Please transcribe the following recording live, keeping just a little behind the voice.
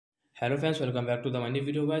Hello friends, welcome back to the money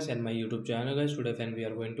video guys and my YouTube channel guys. Today friend we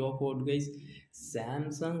are going to talk about guys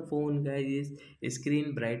Samsung phone guys is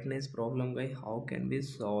screen brightness problem guys. How can we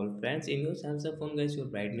solve? Friends, in your Samsung phone guys your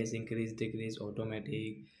brightness increase decrease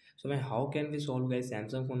automatic. So man, how can we solve guys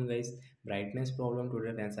Samsung phone guys brightness problem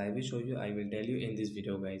today friends? I will show you, I will tell you in this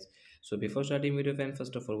video guys. So before starting video friends,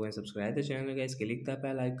 first of all go and subscribe the channel guys, click the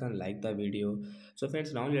bell icon, like the video. So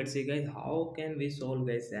friends, now let's see guys how can we solve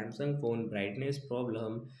guys Samsung phone brightness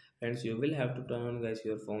problem. Friends, you will have to turn on guys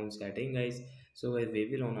your phone setting guys. So guys we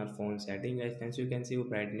will on our phone setting guys. Friends, you can see your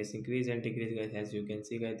brightness increase and decrease guys. As you can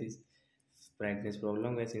see guys, this brightness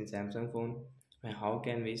problem guys in Samsung phone. And how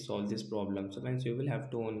can we solve this problem? So friends, you will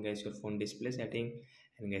have to on guys your phone display setting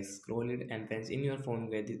and guys scroll it, and friends in your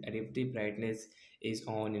phone guys this adaptive brightness is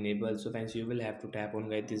on enable. So friends, you will have to tap on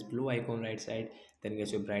guys this blue icon right side, then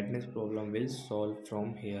guys your brightness problem will solve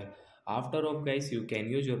from here. After of guys you can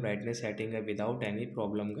use your brightness setting without any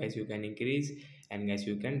problem guys. You can increase and guys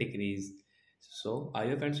you can decrease. So I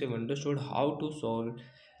hope friends you have understood how to solve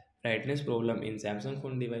brightness problem in Samsung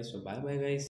phone device. So bye bye guys.